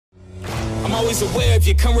always aware of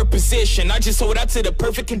your current position. I just hold out to the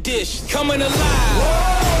perfect condition. Coming alive.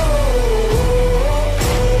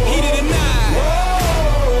 Heat of the night.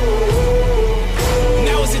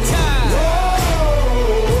 Now is the time.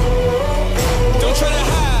 Don't try to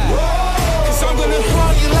hide, 'cause I'm gonna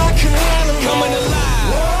haunt you like an animal. Coming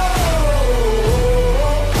alive.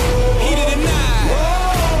 Heat of the night.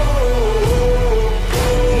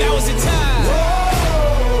 Now is the time.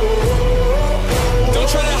 Don't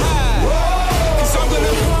try to hide, 'cause I'm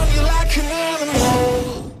gonna haunt you like an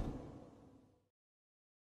animal.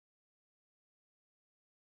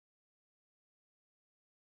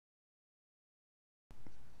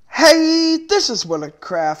 Hey, this is Willard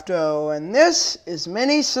Crafto, and this is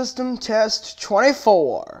Mini System Test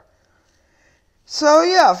 24. So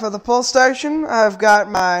yeah, for the pull station, I've got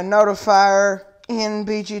my Notifier in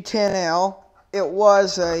BG10L. It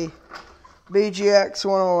was a BGX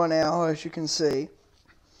 101L, as you can see.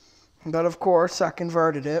 But of course, I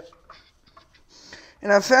converted it.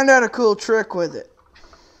 And I found out a cool trick with it.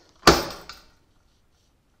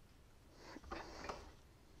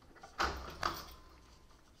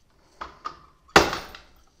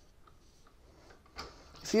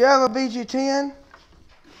 If you have a BG10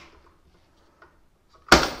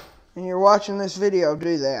 and you're watching this video,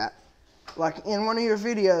 do that. Like in one of your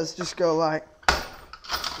videos, just go like,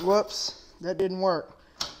 whoops, that didn't work.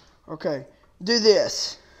 Okay, do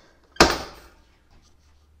this.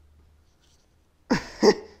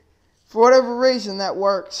 For whatever reason, that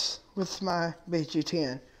works with my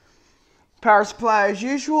BG10. Power supply as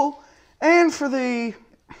usual. And for the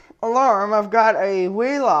alarm, I've got a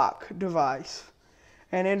Wheelock device.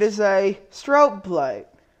 And it is a strobe plate.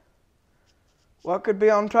 What could be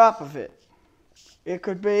on top of it? It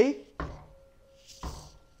could be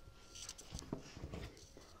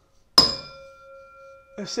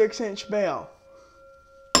a 6-inch bell.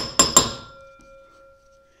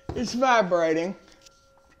 It's vibrating.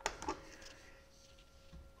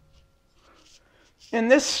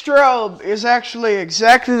 And this strobe is actually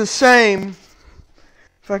exactly the same.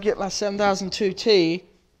 If I get my 7002T,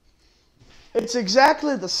 it's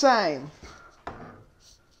exactly the same.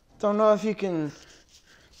 Don't know if you can,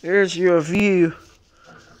 there's your view.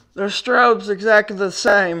 Their strobe's exactly the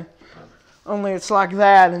same, only it's like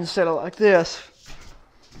that instead of like this.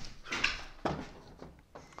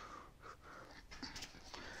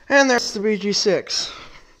 And there's the BG6.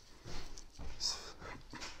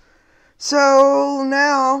 So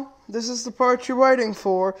now, this is the part you're waiting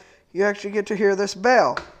for. You actually get to hear this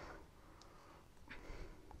bell.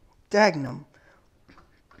 Dagnum.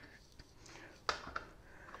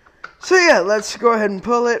 So yeah, let's go ahead and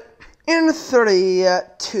pull it in 3,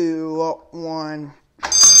 2, 1.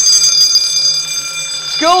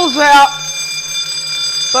 School's out,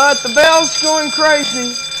 but the bell's going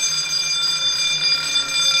crazy.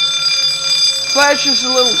 Flash is a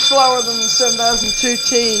little slower than the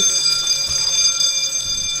 7002T.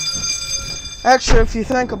 Actually, if you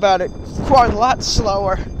think about it, quite a lot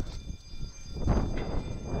slower.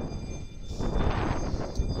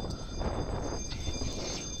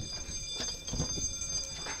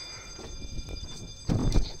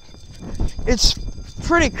 It's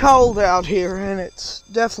pretty cold out here, and it's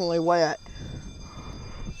definitely wet.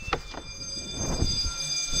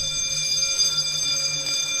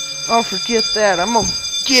 Oh, forget that. I'm going to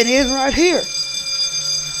get in right here.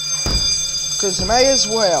 Because I may as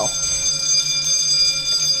well.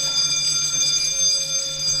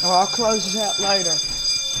 Oh, I'll close it out later.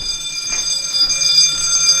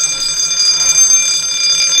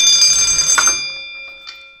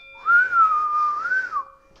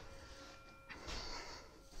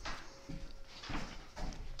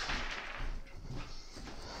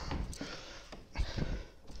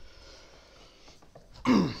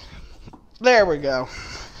 There we go.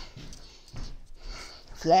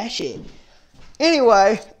 Flash it.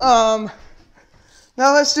 Anyway, now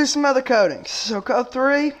let's do some other coatings. So coat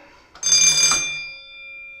 3.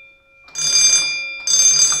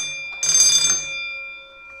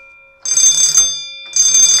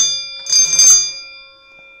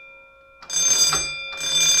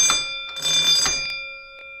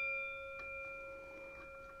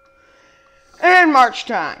 And march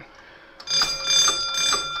time.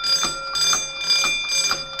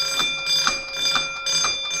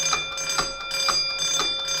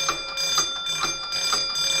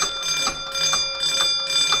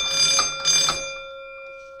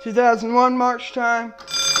 (2001) march time.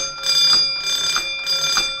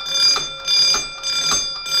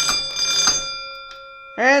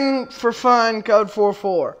 And for fun, code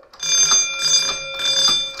 44.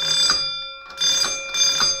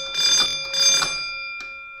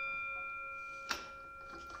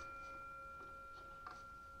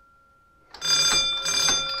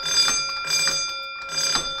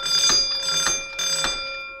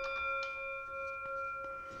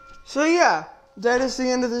 So yeah, that is the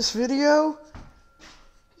end of this video.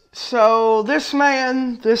 So this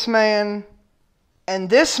man, and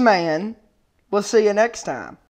this man, we'll see you next time.